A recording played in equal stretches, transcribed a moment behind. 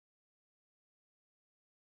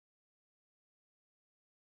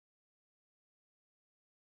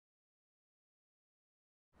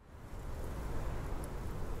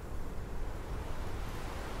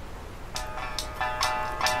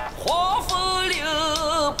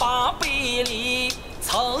地里，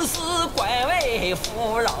曾是官位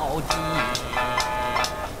富饶地。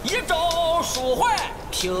一朝舒缓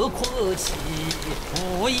贫困期，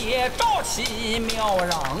物业朝气渺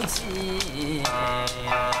然起。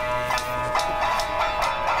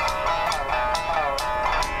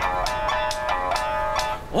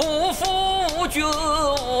无父无君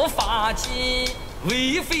无法纪，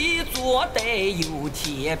为非作歹有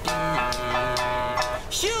天庇。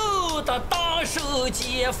修得大圣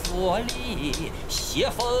见佛力，邪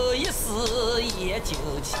风一时也惊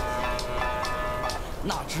奇。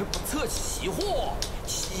哪知不测其祸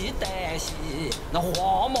其旦夕，那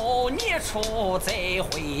黄毛年初再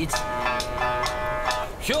回击。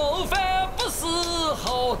平凡不是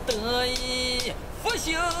好得意，复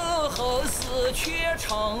兴后事却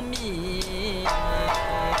成谜。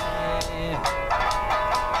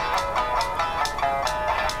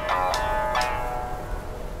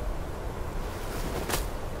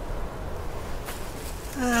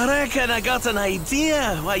I reckon I got an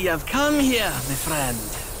idea why you've come here, my friend.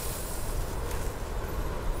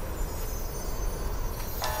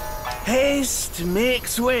 Haste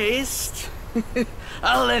makes waste.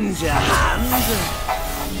 I'll lend you a hand.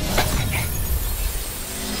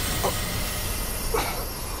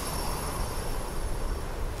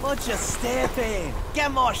 Watch your step, eh?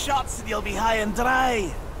 Get more shots and you'll be high and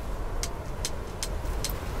dry.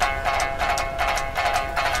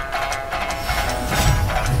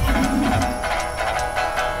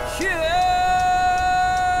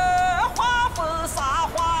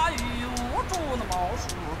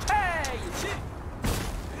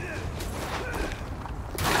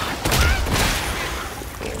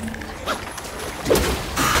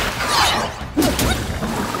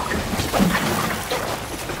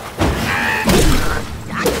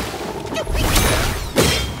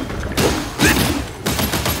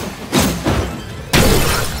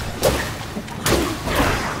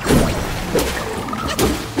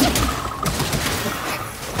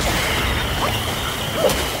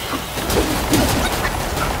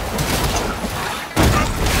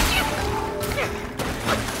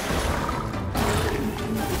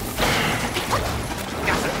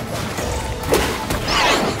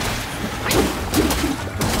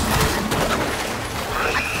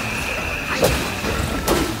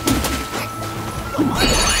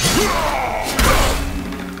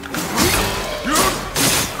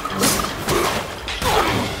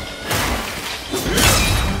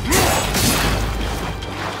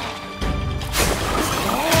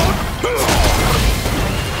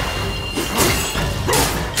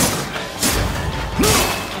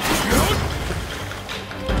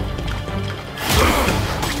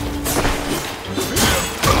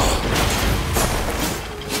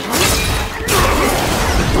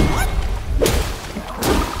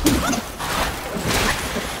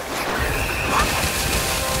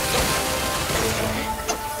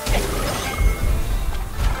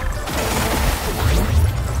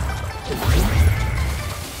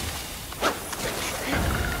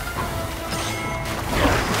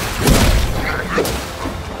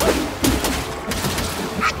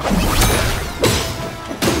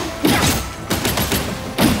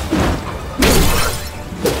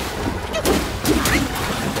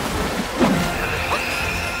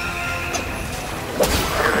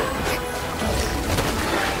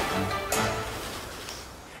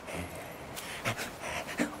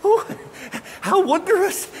 How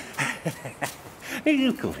wondrous!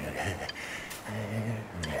 You go.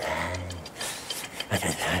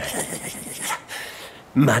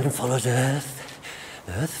 Man follows earth,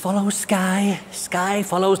 earth follows sky, sky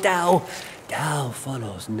follows Tao, Tao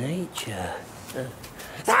follows nature.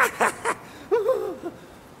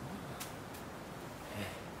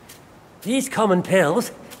 These common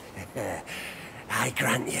pills, I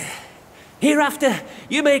grant you. Hereafter,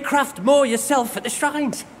 you may craft more yourself at the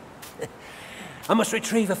shrines. I must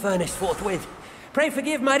retrieve a furnace forthwith. Pray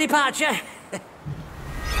forgive my departure.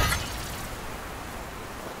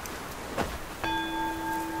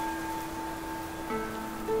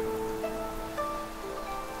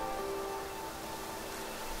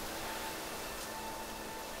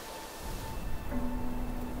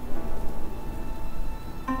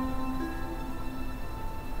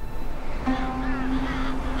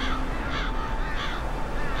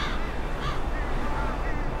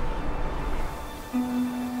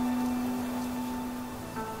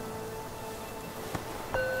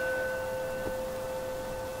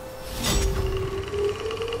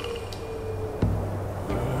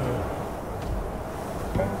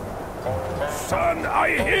 Son,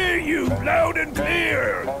 I hear you loud and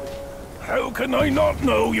clear. How can I not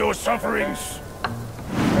know your sufferings?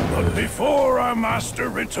 But before our master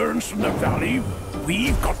returns from the valley,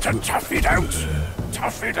 we've got to tough it out.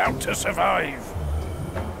 Tough it out to survive.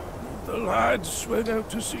 The lads went out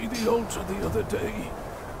to see the altar the other day.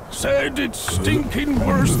 Said it's stinking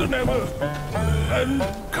worse than ever. And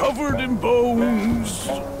covered in bones.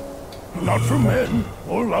 Not from men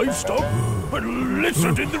or livestock, but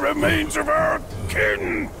littered in the remains of our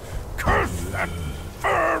kin. Curse that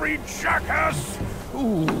furry jackass!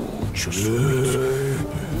 Ooh, just wait.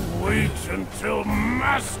 Wait until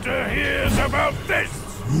Master hears about this!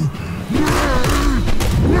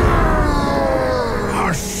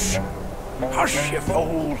 Hush! Hush, you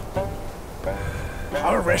fool!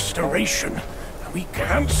 Our restoration. We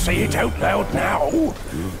can't say it out loud now. Oh,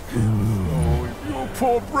 your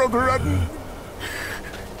poor brother hadn't...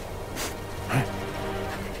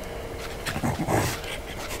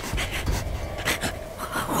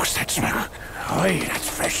 What's that smell? Aye, that's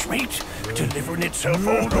fresh meat. Delivering itself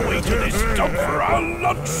all the way to this dump for our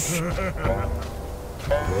lunch.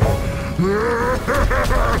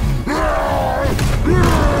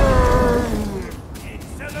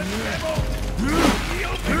 Excellent rebel!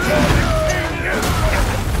 You'll be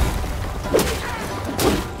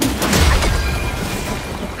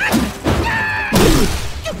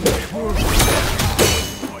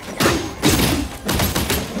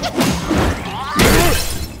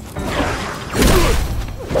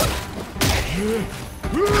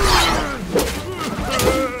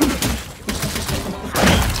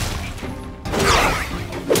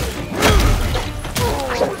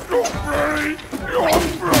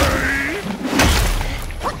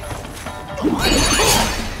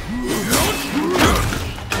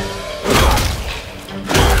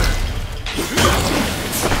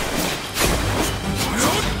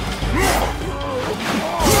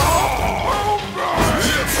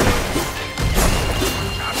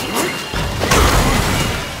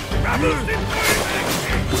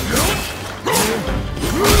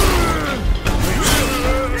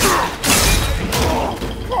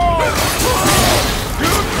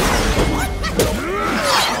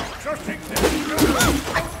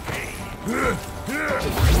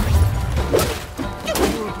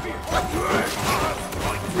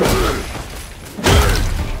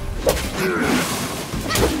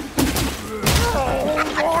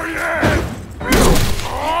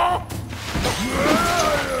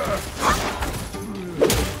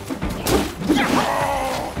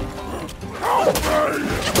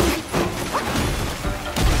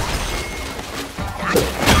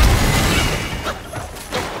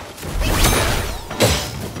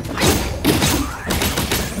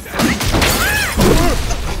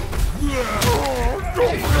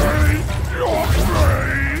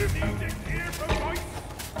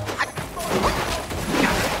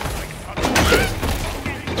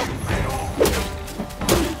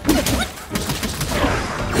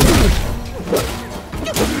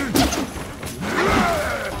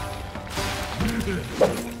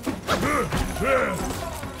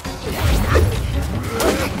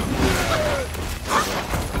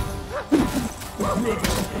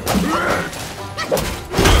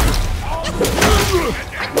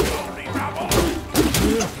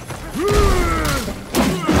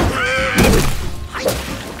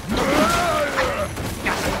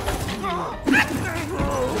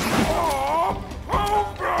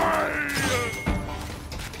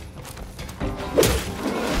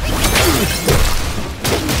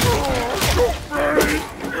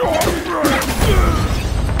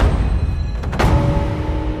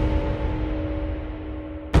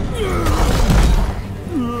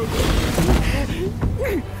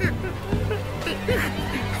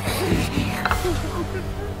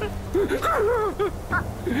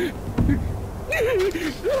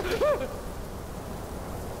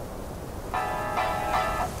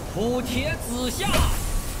普天之下，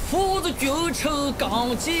父子君臣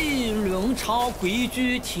纲纪，伦常规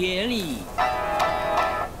矩天理。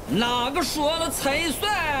哪个说了才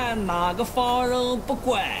算，哪个放任不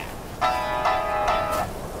管。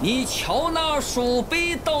你瞧那鼠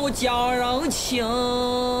辈都讲人情。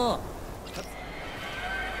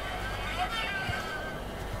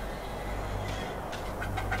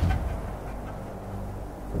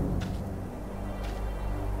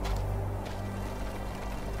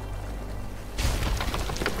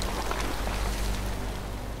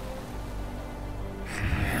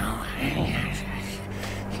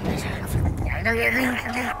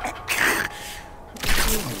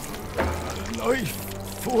Life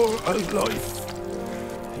for a life.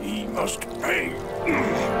 He must pay.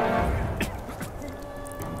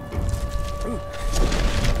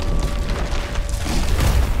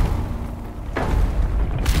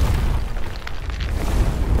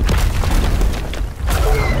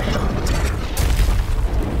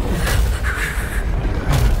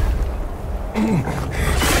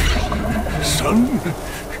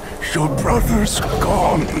 brother's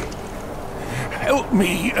gone. Help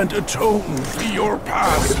me and atone for your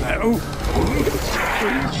past now.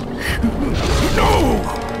 No!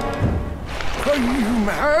 Are you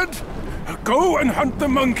mad? Go and hunt the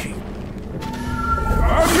monkey.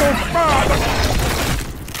 I'm your father!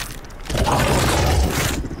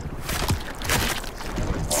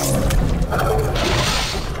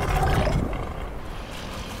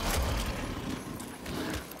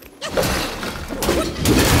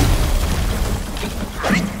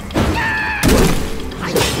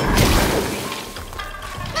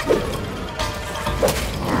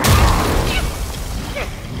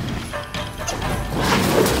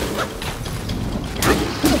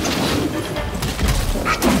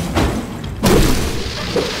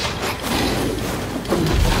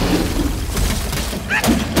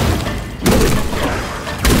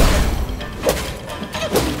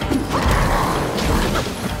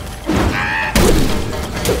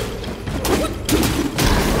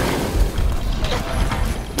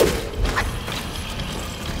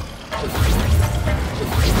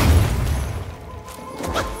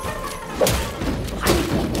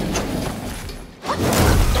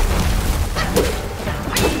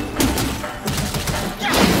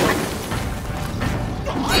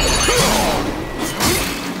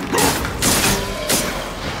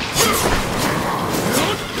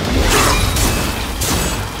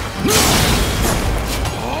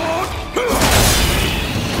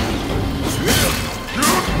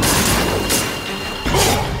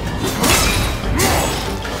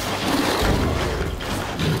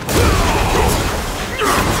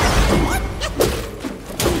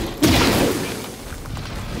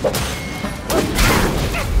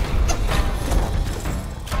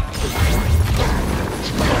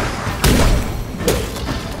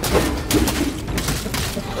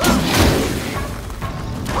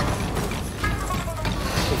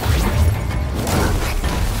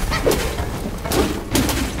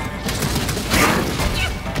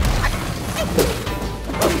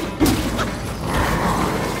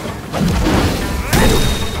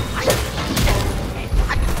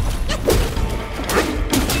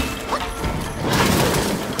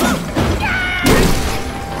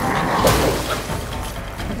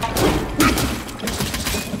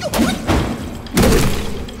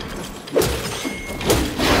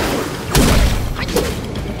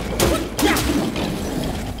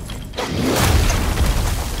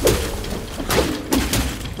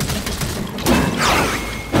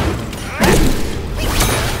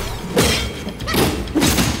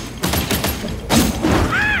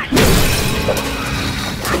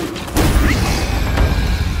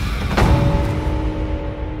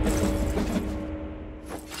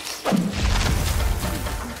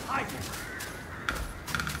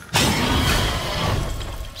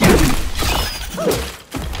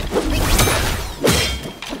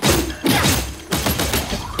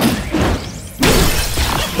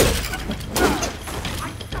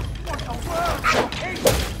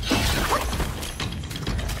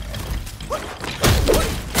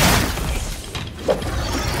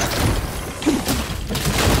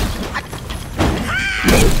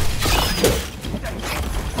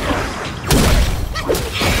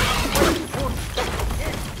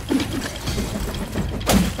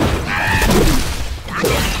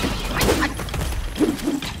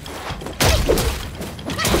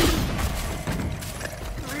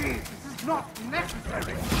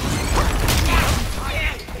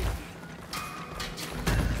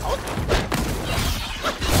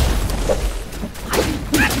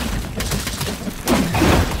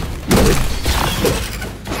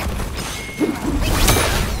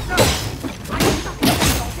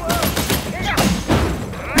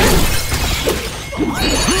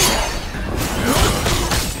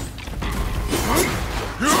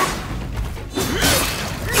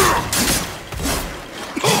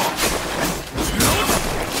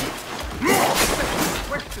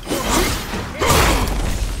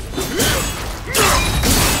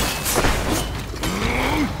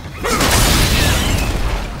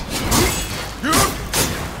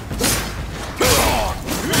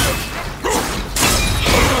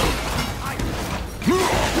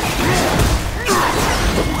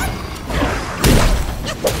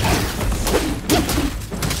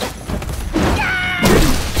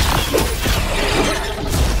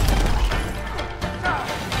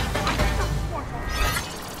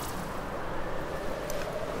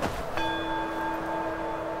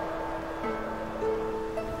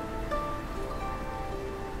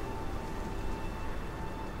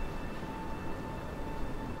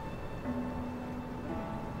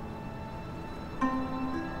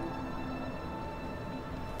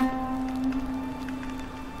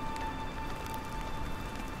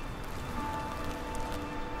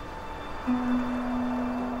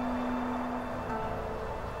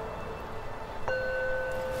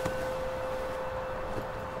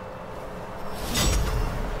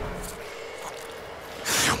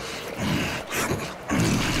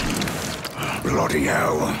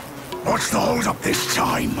 hell! What's the hold up this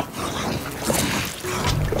time?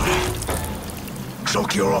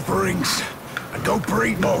 Suck your offerings and go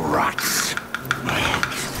breed more rats.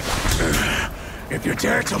 If you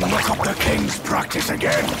dare to muck up the king's practice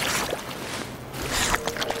again,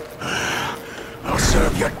 I'll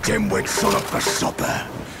serve your dimwit son up for supper.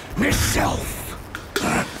 Myself.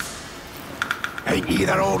 Ain't you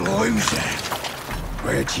that old loser?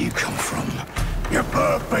 Where'd you come from? You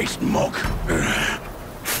bird-faced mug.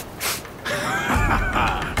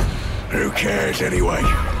 Who cares anyway?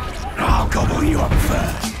 I'll gobble you up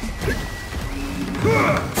first.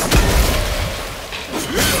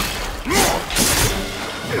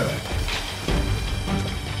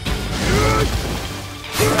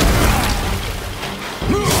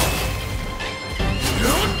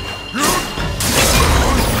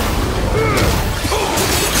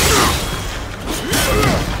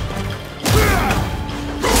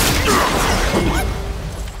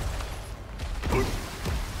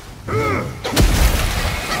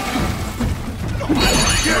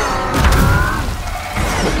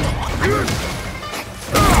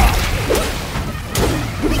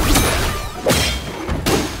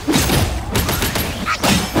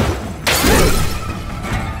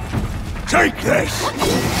 Take this!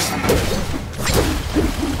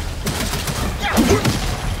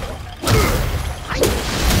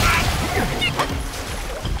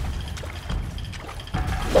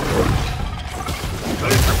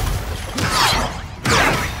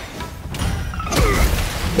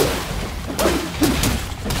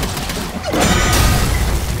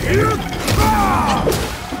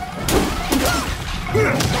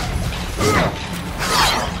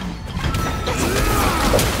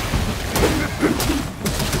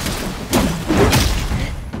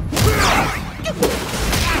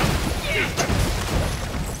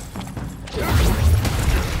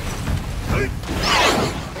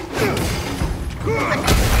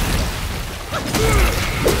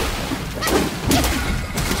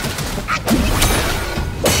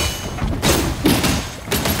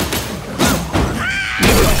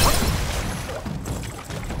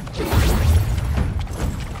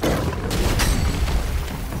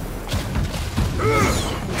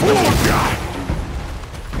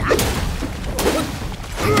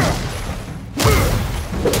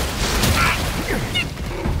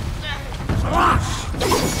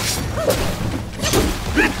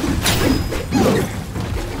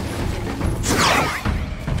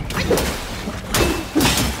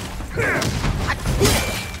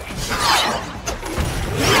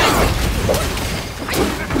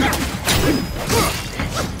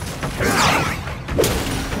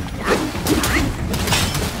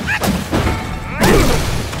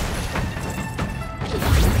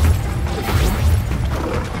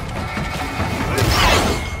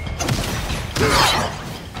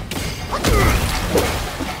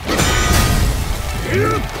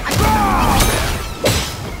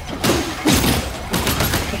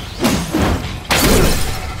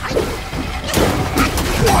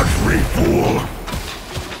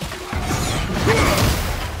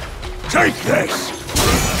 Take this!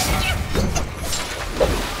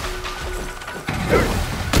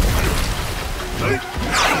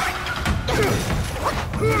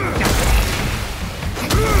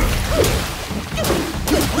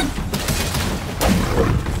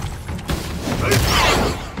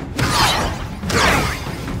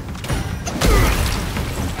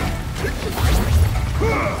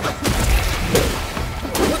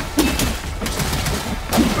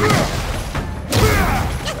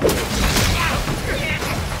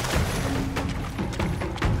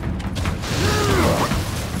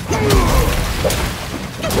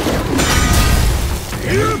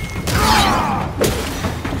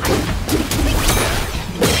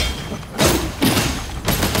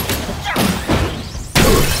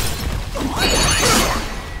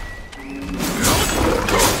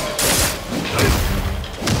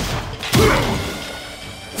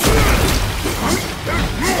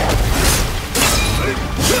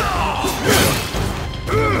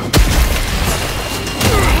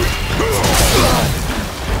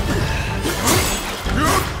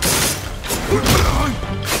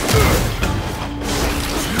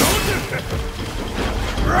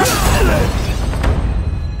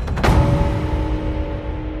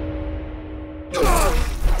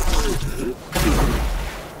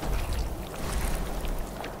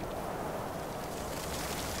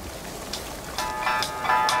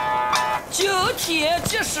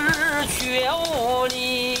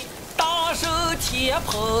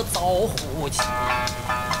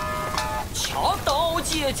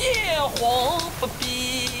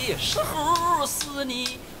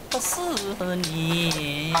 是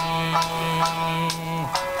你。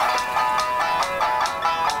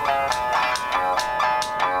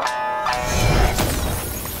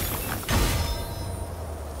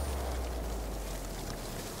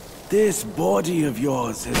This body of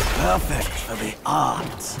yours is perfect for the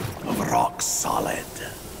art of rock solid.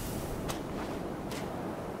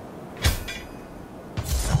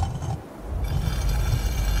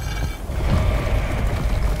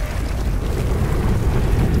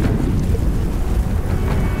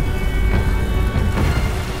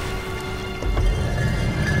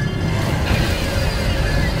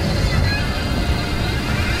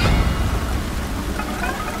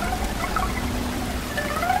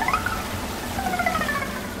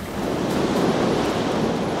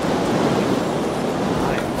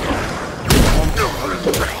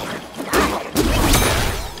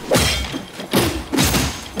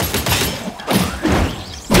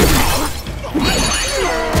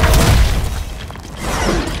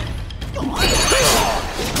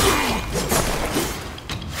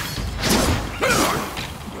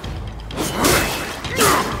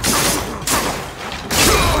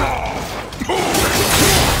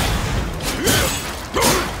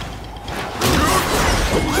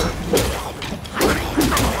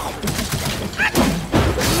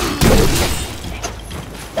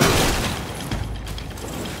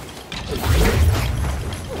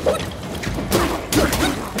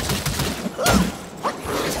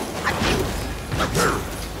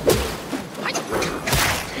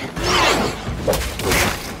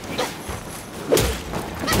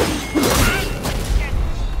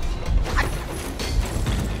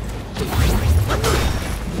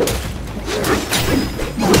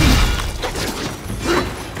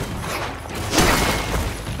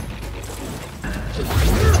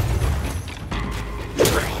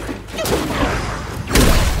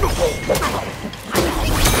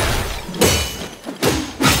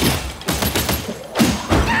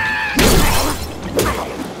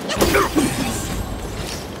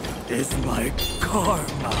 Is my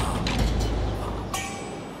karma.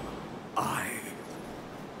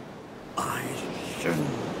 I shouldn't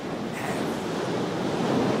have.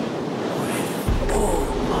 With all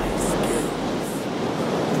my skills,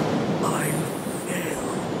 I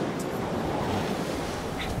failed.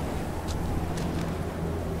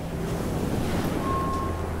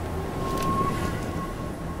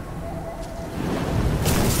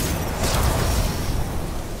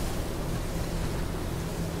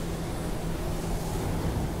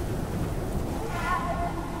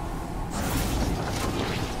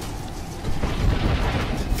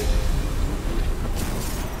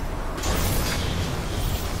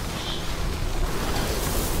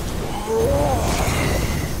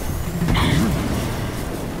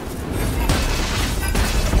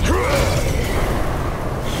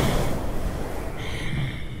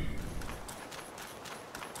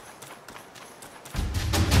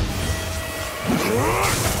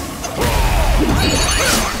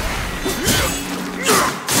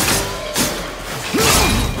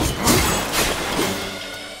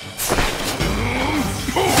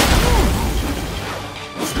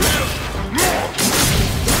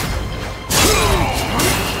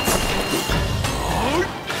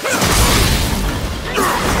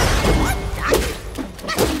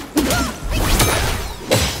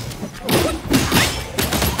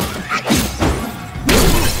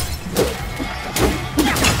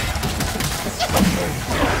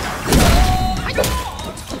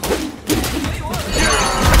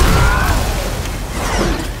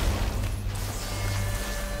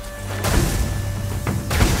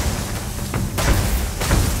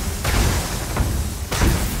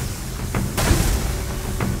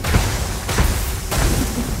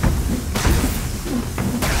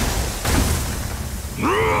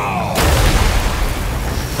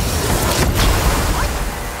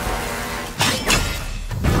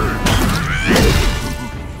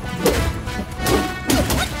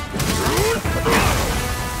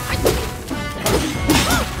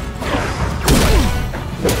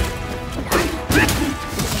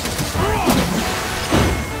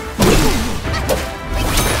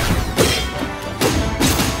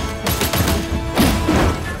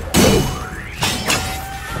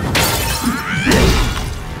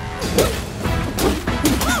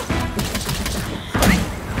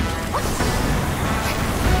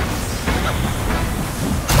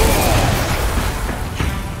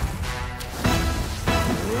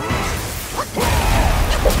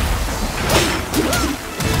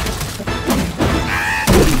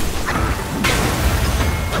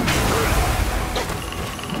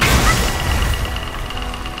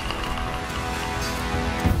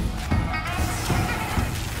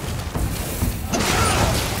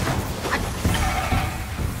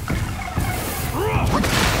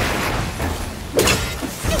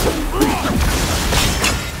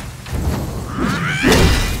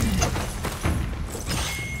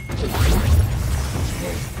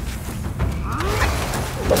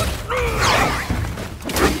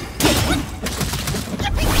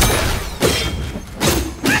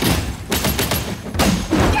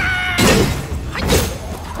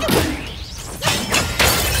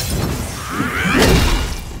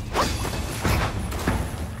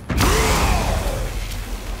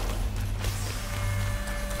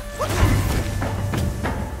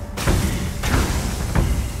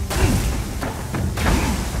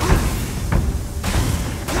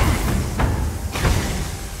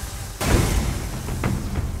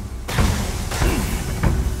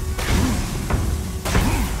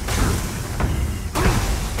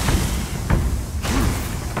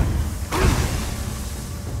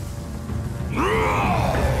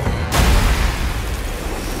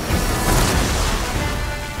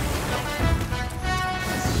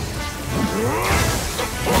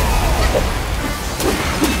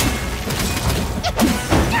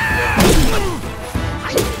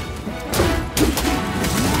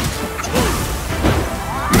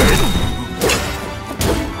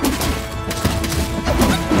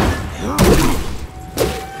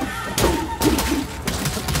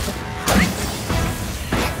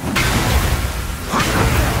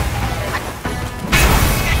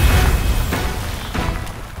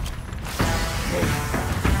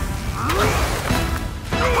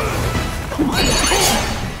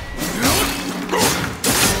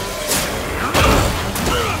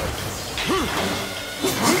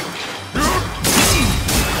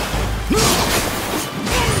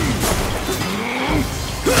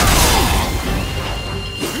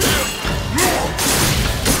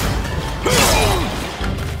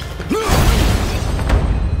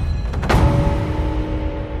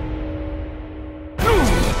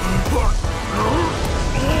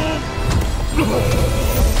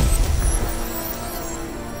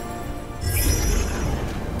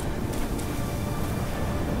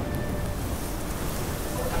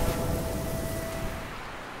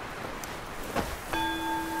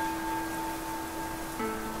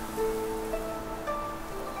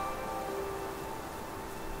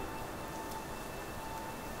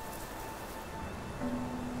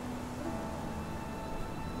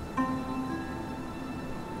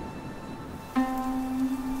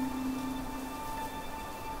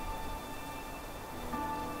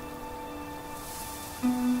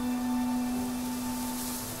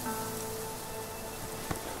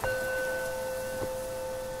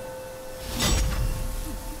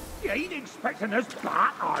 You ain't expecting us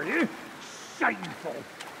back, are you? Shameful.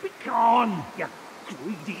 Be gone, you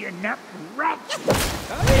greedy inept rat.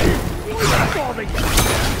 Bother you.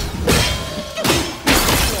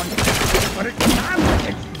 But it can't.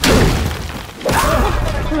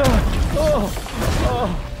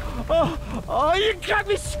 Oh, you got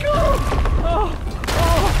me skull!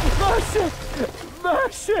 Mercy!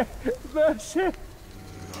 Mercy! Mercy!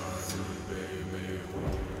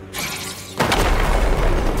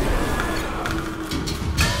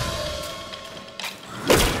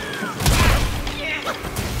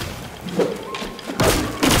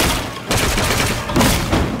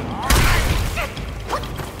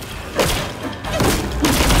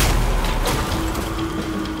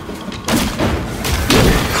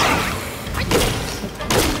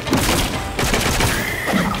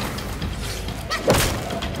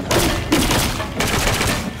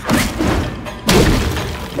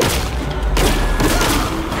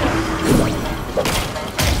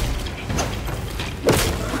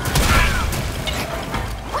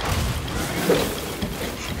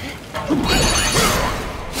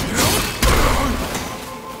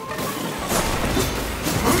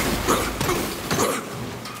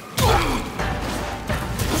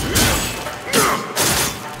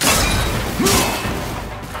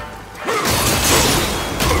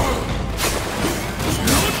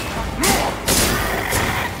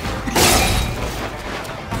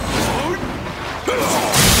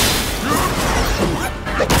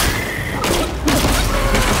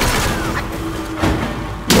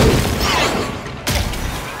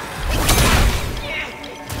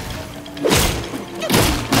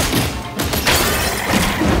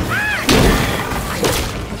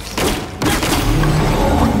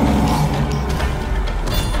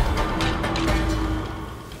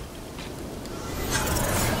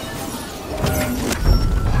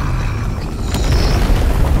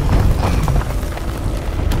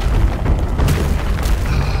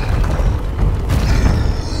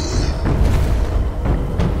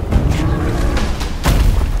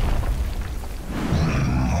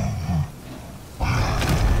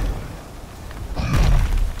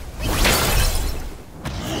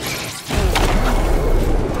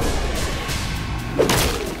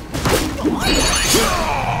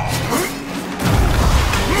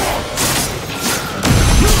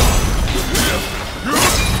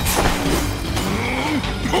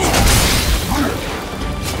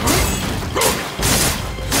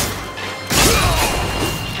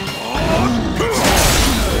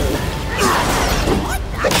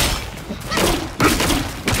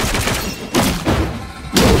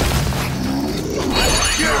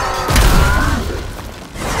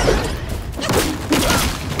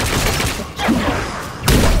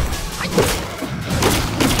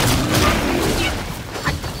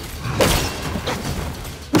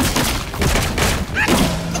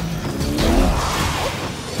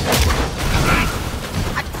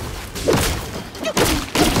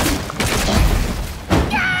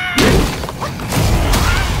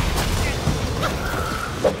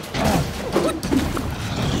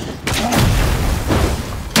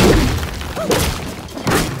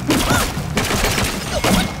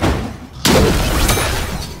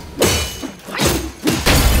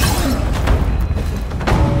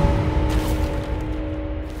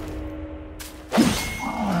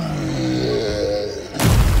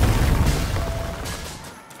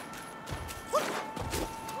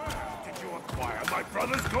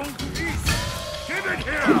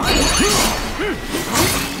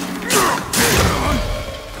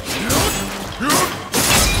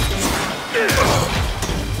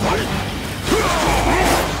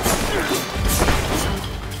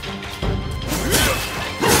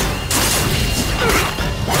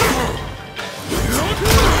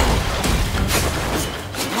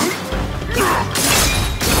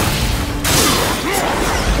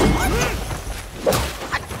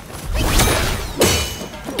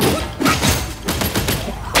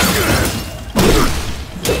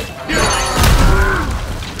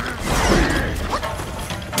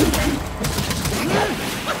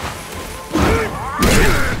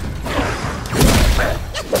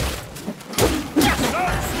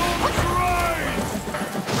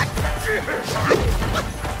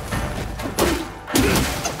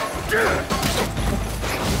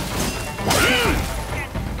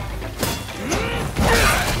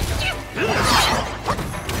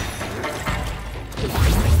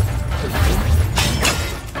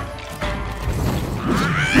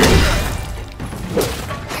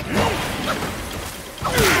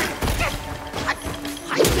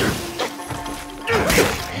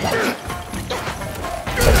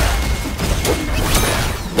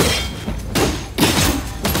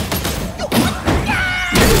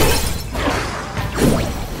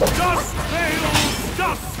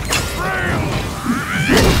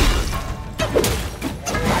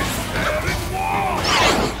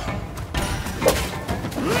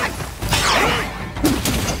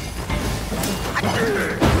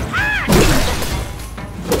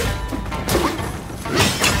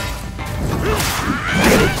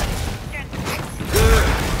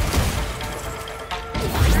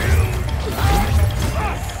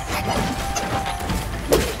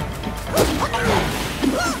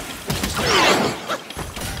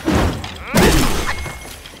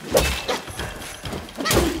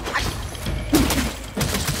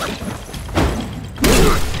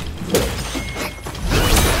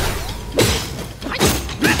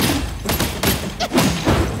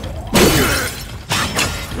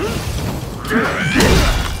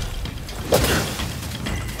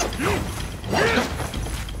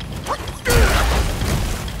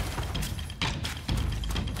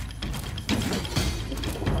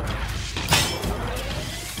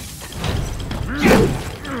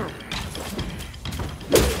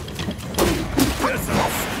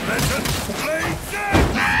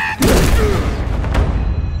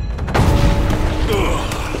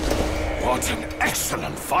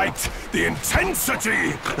 The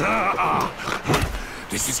intensity!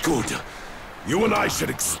 This is good. You and I should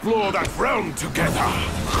explore that realm together.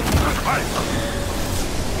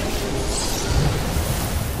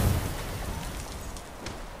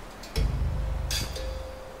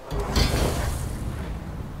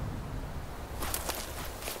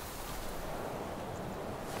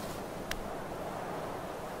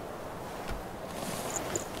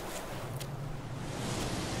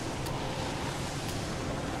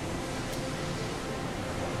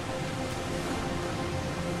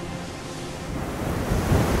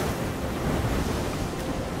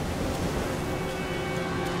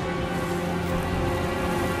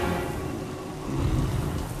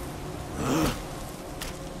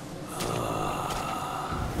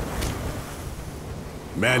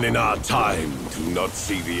 Men in our time do not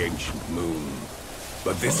see the ancient moon,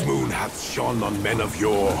 but this moon hath shone on men of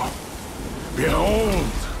yore. Behold!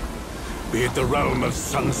 Be it the realm of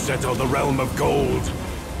sunset or the realm of gold,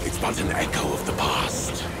 it's but an echo of the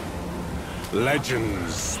past.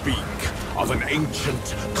 Legends speak of an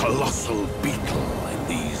ancient, colossal beetle in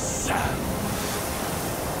these sands.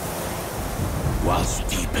 Whilst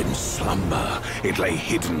deep in slumber, it lay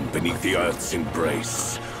hidden beneath the earth's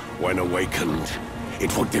embrace. When awakened,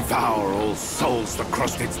 it would devour all souls that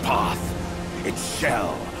crossed its path. Its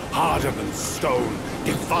shell, harder than stone,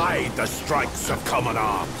 defied the strikes of common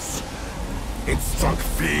arms. It struck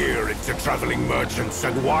fear into traveling merchants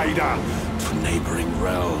and wider to neighboring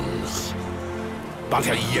realms. But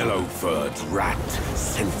a yellow-furred rat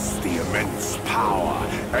sensed the immense power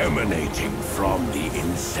emanating from the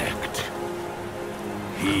insect.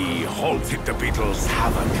 He halted the beetle's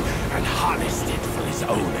havoc and harnessed it for his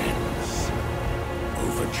own ends.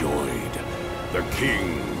 Overjoyed, the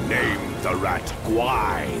king named the rat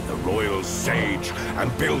Guai, the royal sage,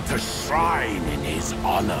 and built a shrine in his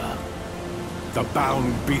honor. The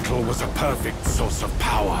bound beetle was a perfect source of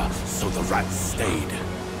power, so the rat stayed.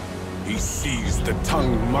 He seized the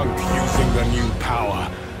tongue monk using the new power,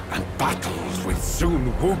 and battled with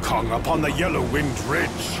Soon Wukong upon the Yellow Wind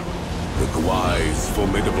Ridge. The Guai's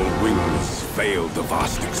formidable wings veiled the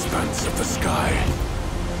vast expanse of the sky.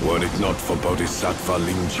 Were it not for Bodhisattva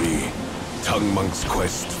Lingji, Tongue Monk's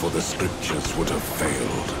quest for the scriptures would have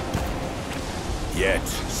failed. Yet,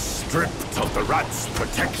 stripped of the rat's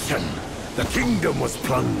protection, the kingdom was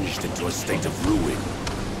plunged into a state of ruin.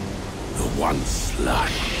 The once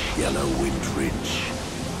lush Yellow Wind Ridge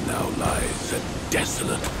now lies a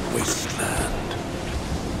desolate wasteland.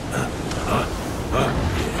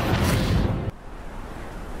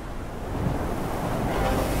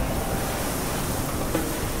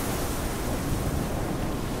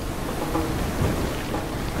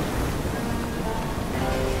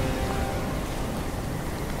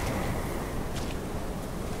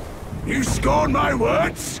 You scorn my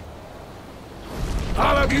words?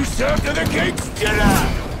 I'll have you served to the king's dinner!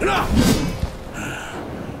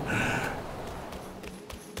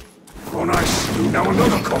 One I slew, now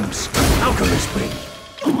another comes. How can this be?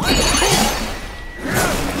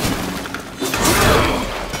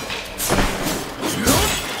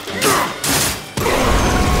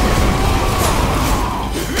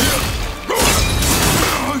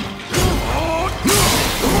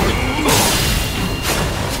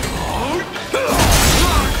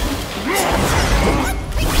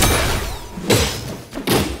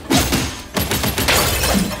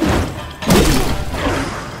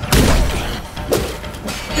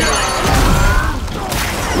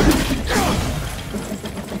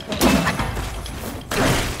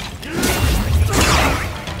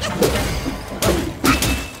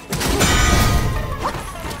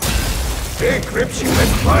 Big grips you can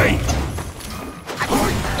play!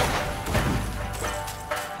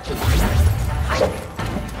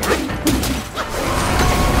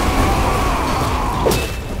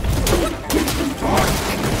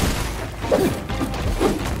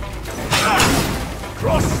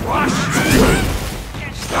 Cross slash!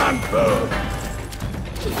 Stand firm!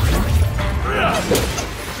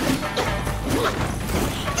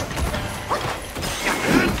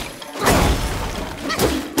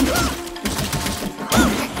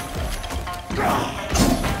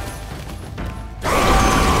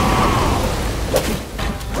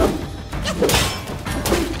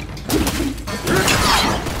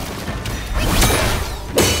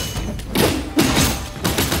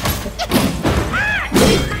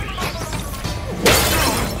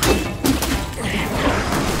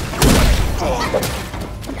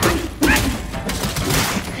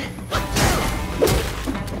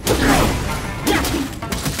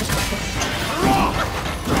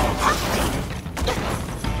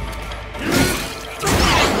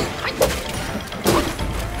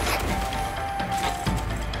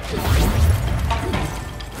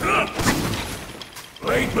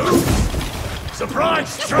 Move! Surprise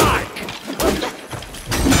strike!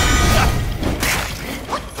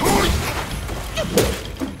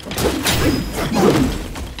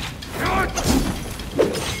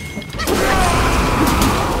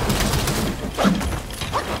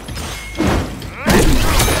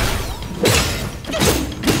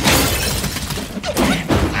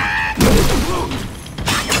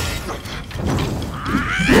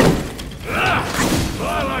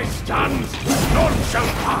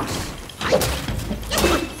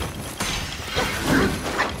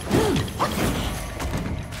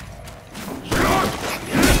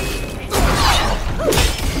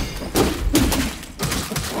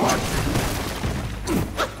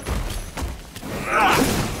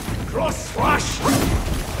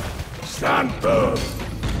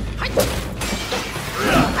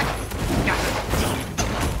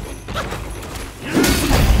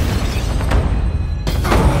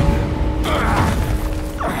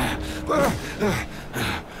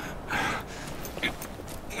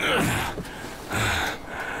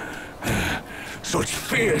 Such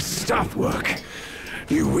fierce staff work.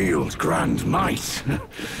 You wield grand might.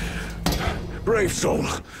 Brave soul,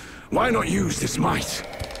 why not use this might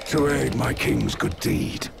to aid my king's good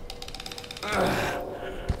deed?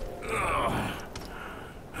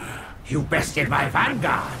 You bested my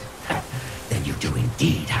Vanguard. Then you do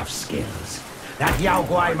indeed have skills. That Yao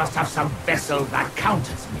Guai must have some vessel that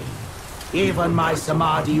counters me. Even my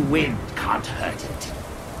Samadhi wind can't hurt it.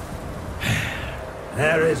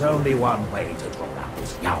 There is only one way to draw out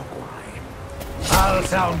this Yao Guai. I'll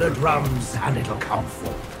sound the drums and it'll come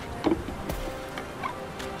forward.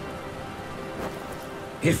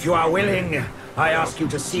 If you are willing, I ask you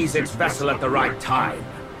to seize its vessel at the right time.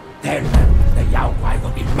 Then the Yao Guai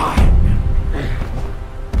will be mine.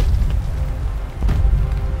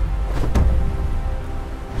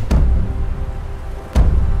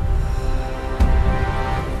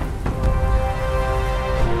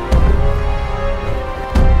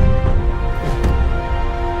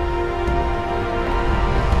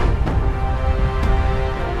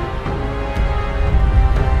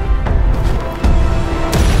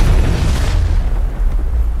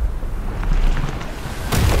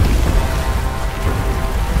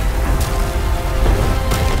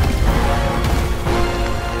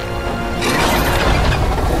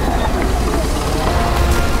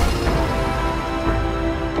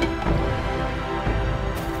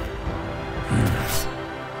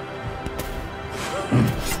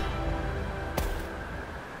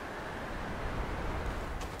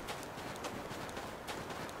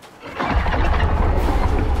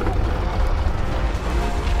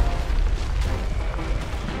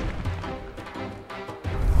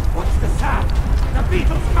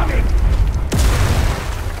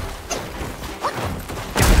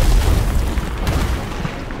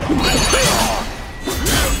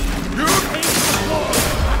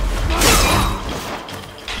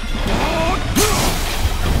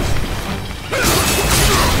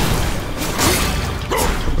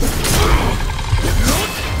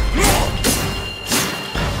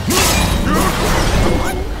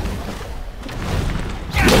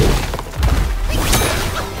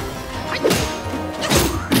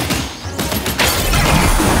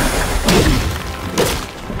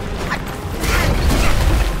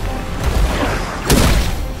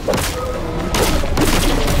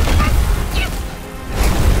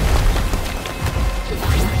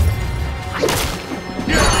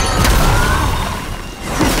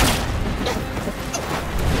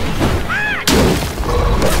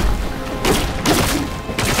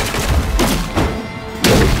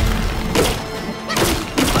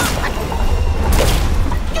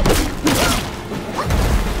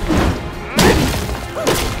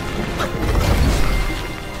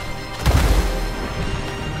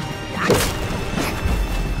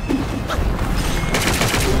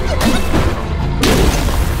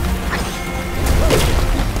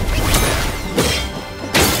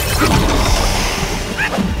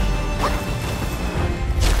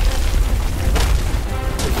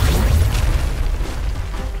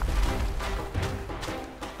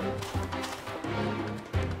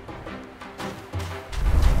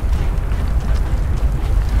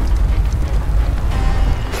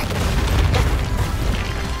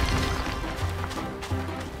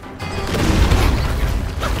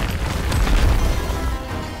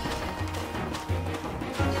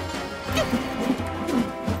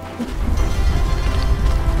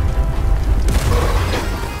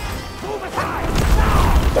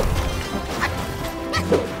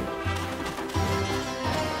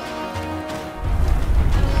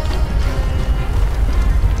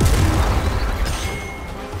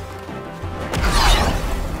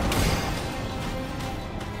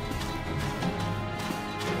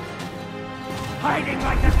 Hiding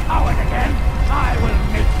like a coward again? I will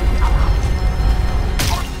make you come out.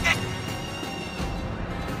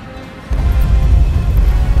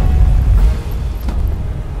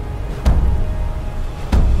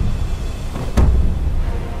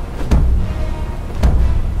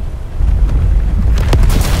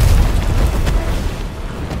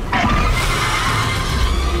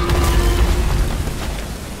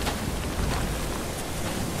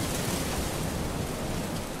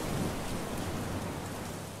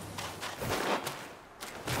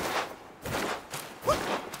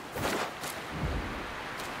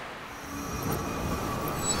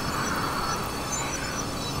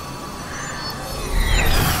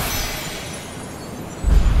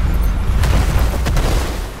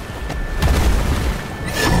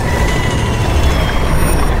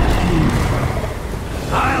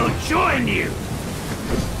 Join you!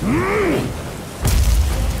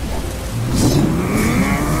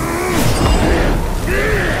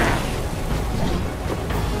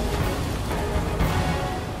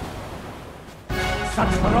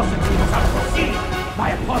 Such ferocity was unforeseen by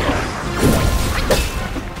Apollo.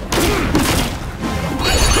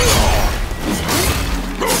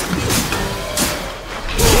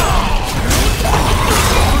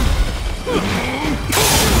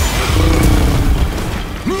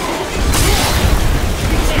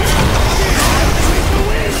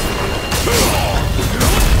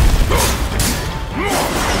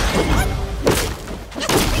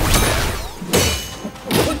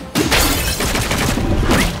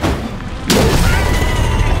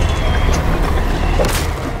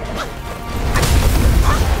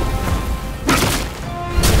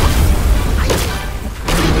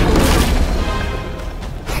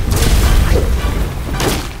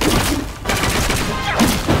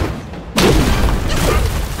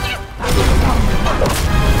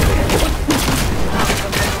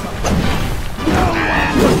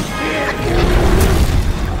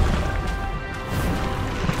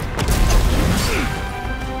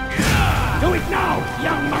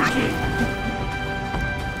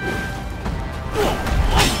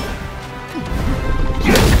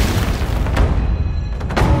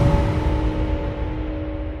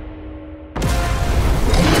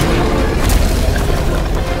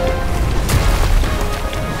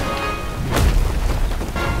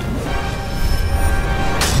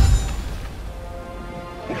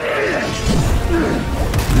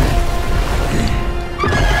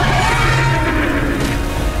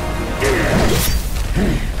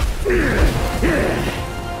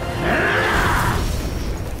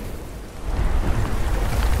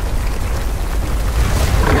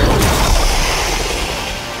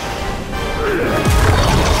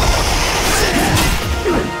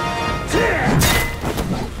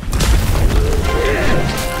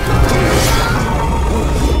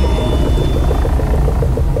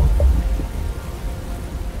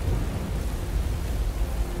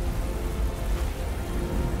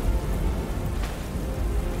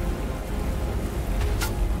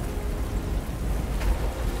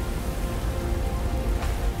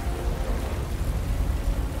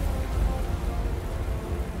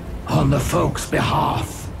 On the folks'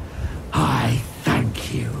 behalf, I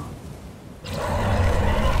thank you.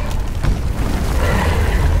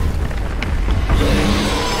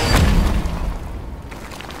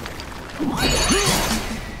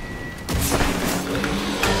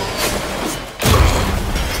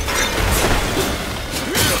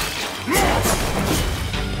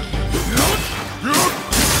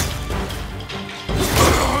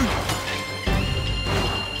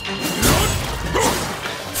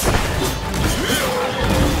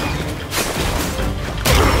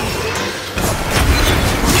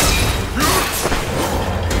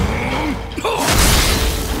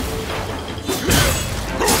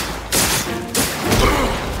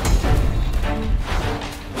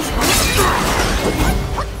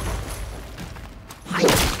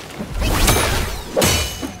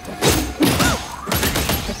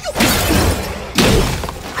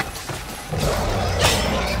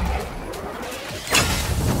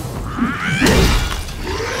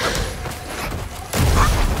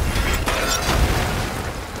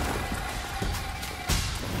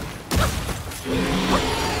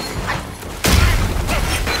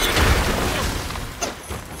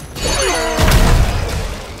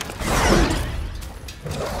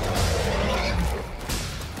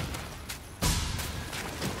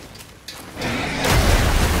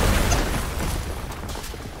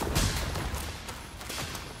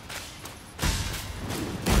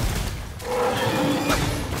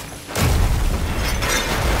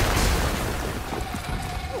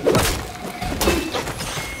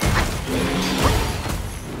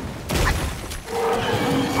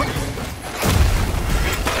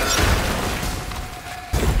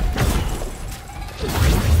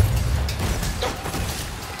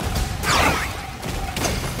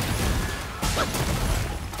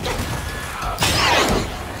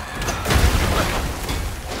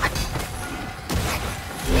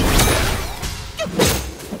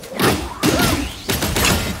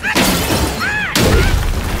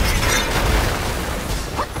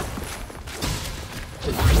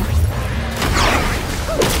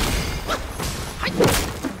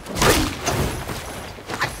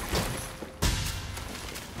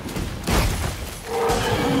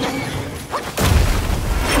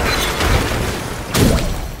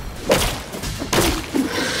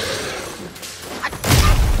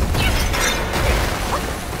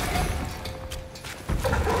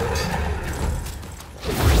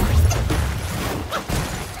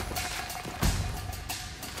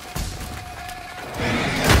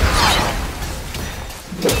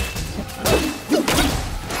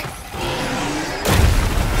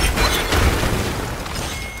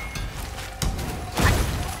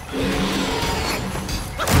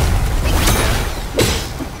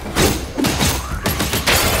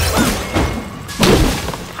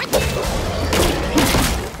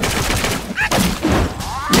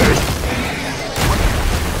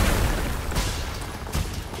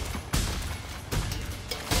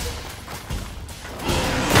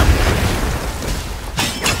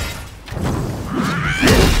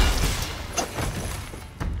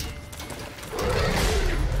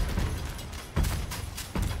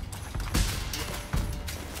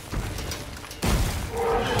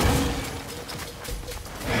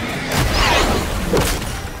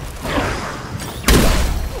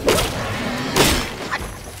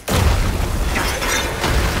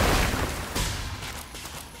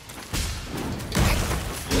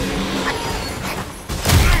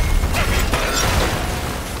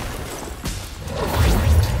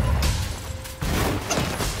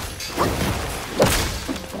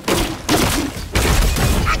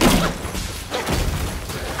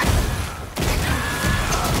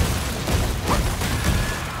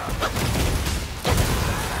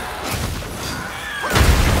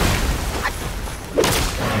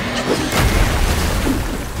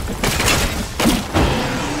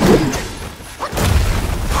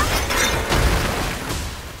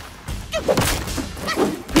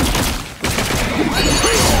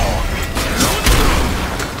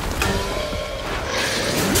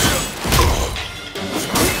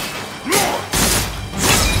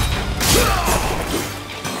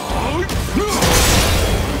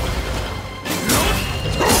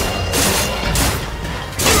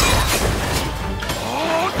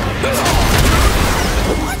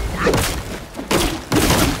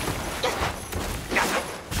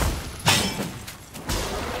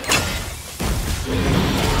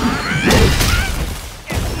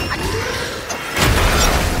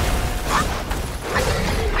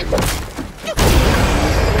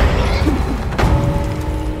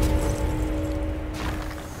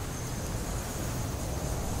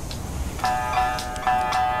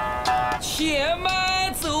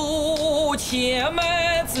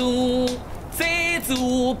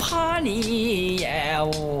 你也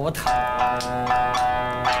无头。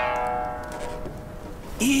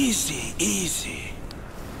Easy, easy.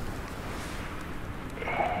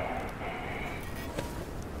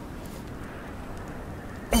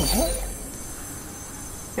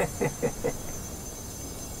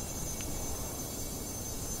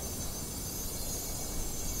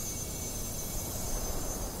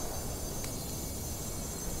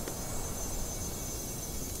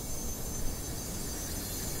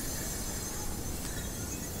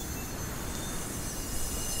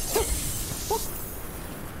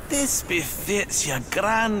 This befits you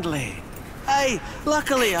grandly. Aye,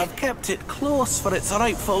 luckily I've kept it close for its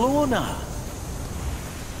rightful owner.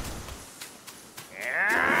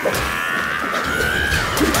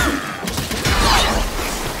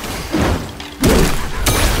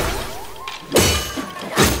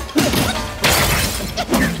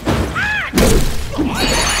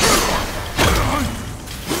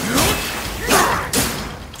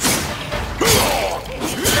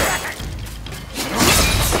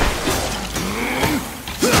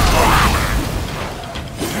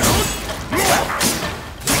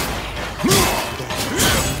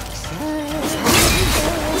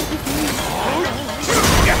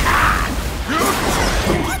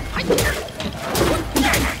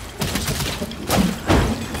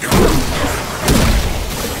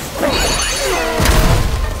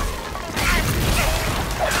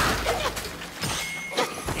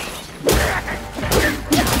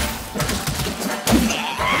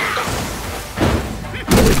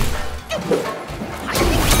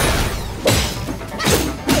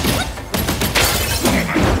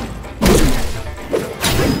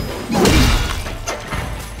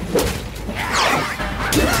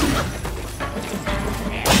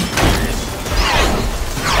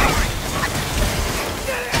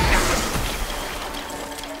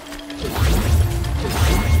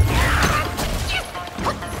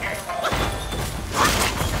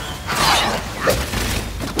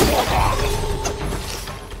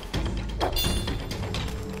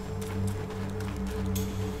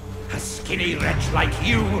 Skinny wretch like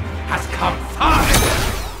you has come far.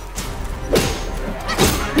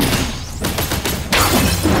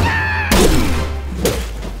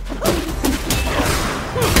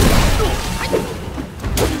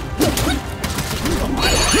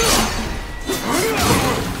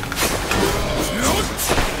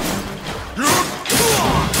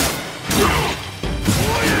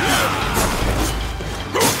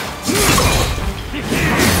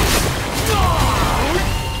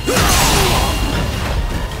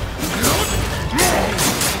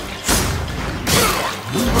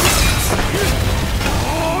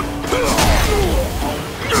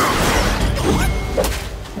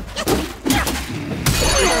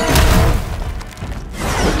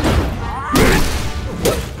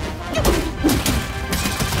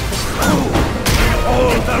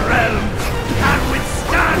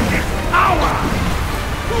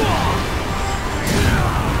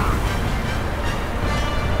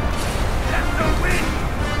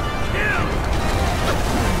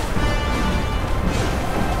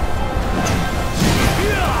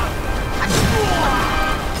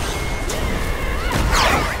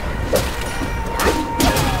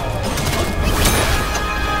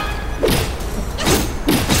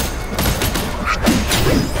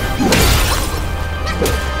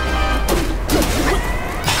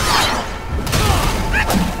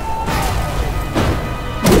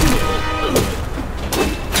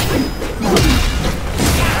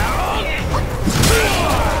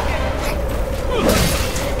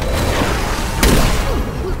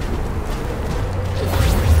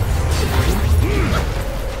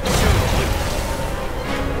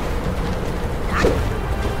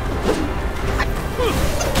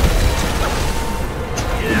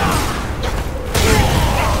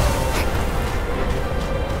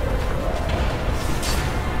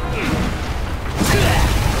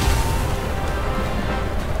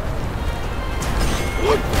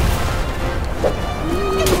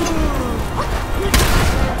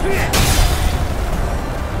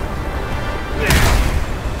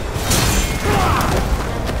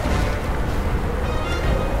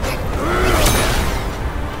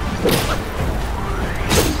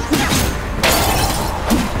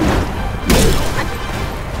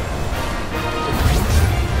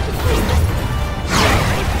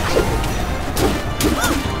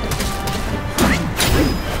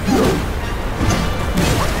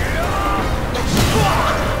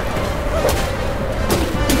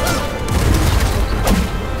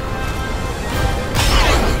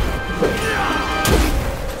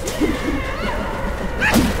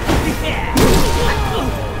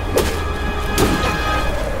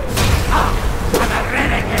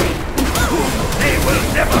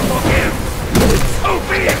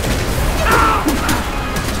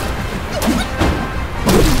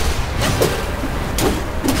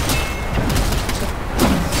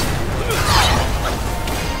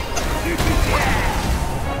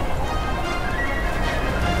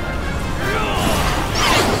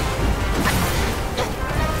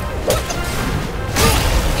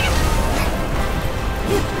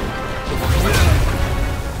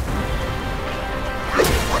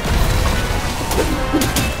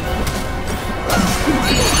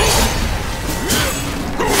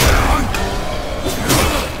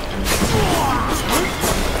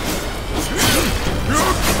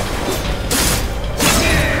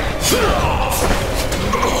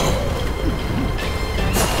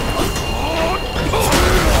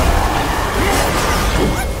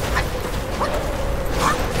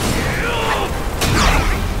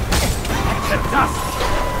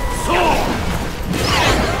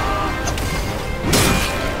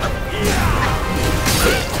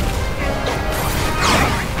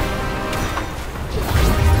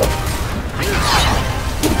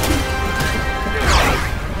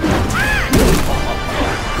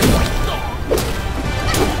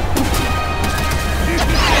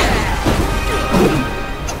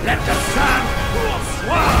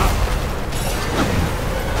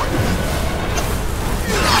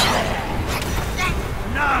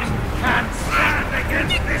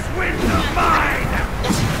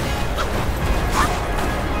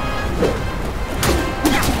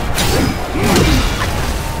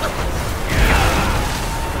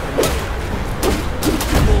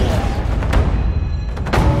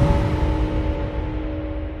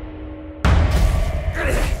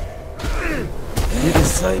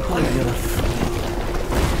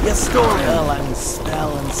 You stole Erlang's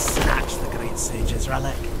spell and snatched the great sage's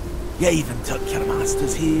relic. You even took your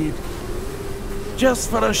master's heed. Just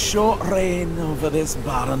for a short reign over this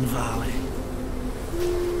barren valley.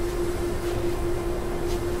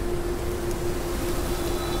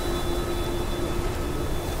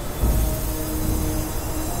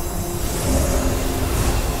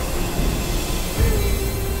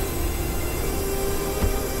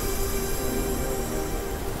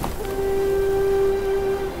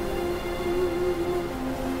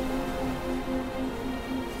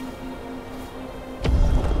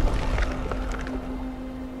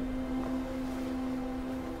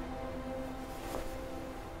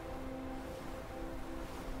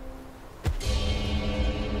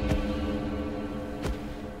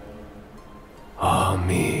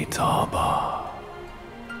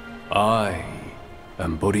 I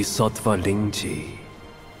am Bodhisattva Lingji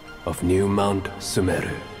of New Mount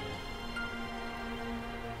Sumeru,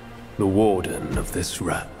 the warden of this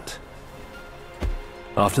rat.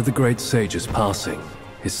 After the great sage's passing,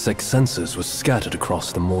 his six senses were scattered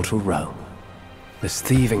across the mortal realm. This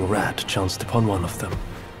thieving rat chanced upon one of them,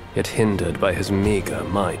 yet hindered by his meager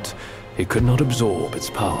might, he could not absorb its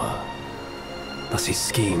power. Thus he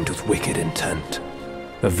schemed with wicked intent,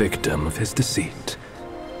 a victim of his deceit.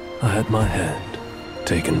 I had my head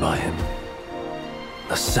taken by him.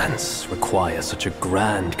 The sense requires such a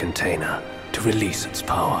grand container to release its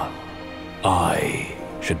power. I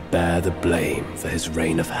should bear the blame for his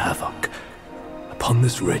reign of havoc upon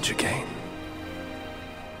this ridge again.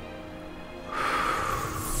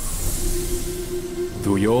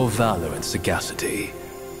 Through your valor and sagacity,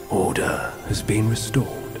 order has been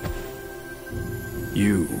restored.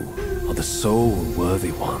 You are the sole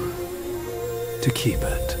worthy one to keep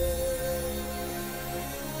it.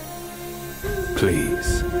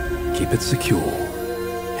 Please, keep it secure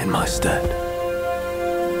in my stead.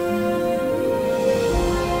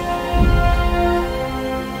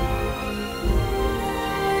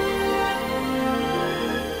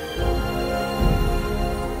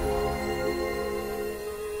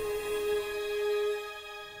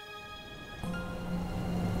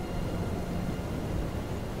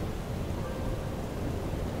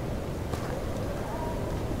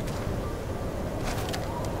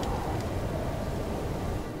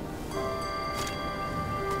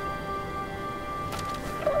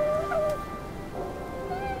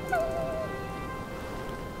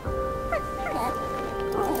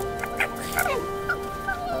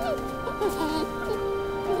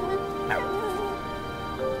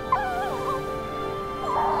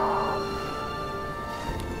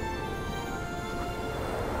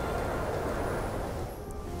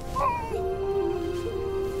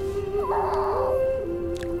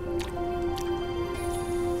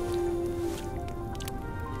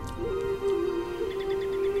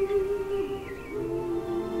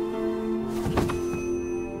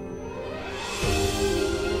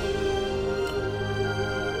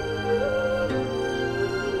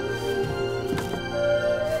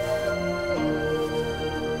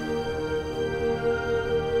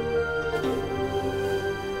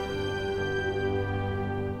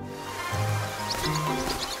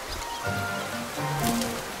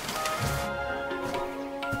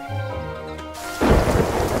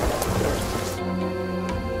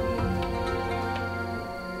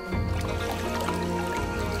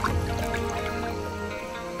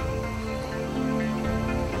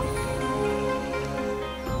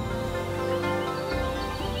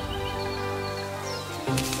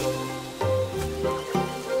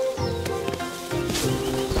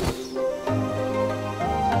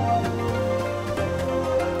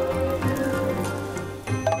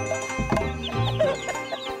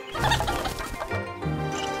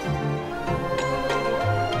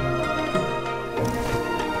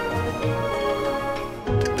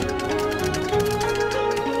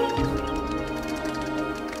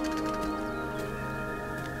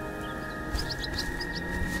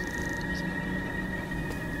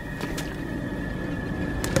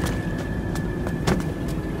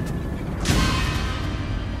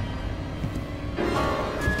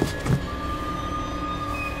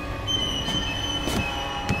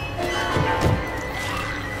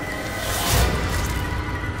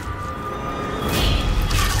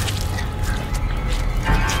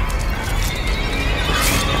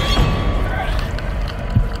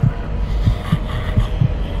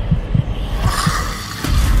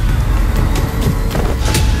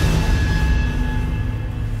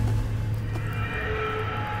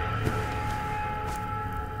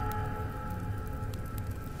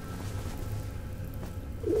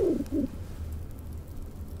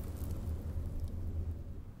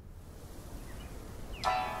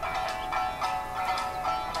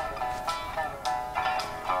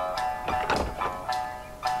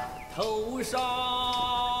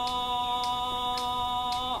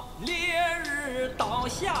 倒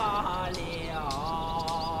下了。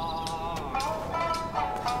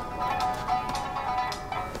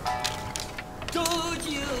这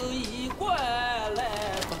就一怪来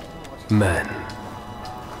到 Men,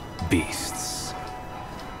 beasts,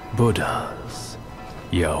 Buddhas,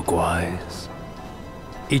 Yaoguais.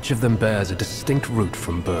 Each of them bears a distinct root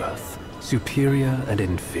from birth, superior and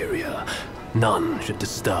inferior. None should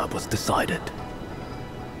disturb what's decided.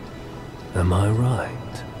 Am I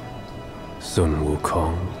right, Sun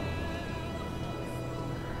Wukong?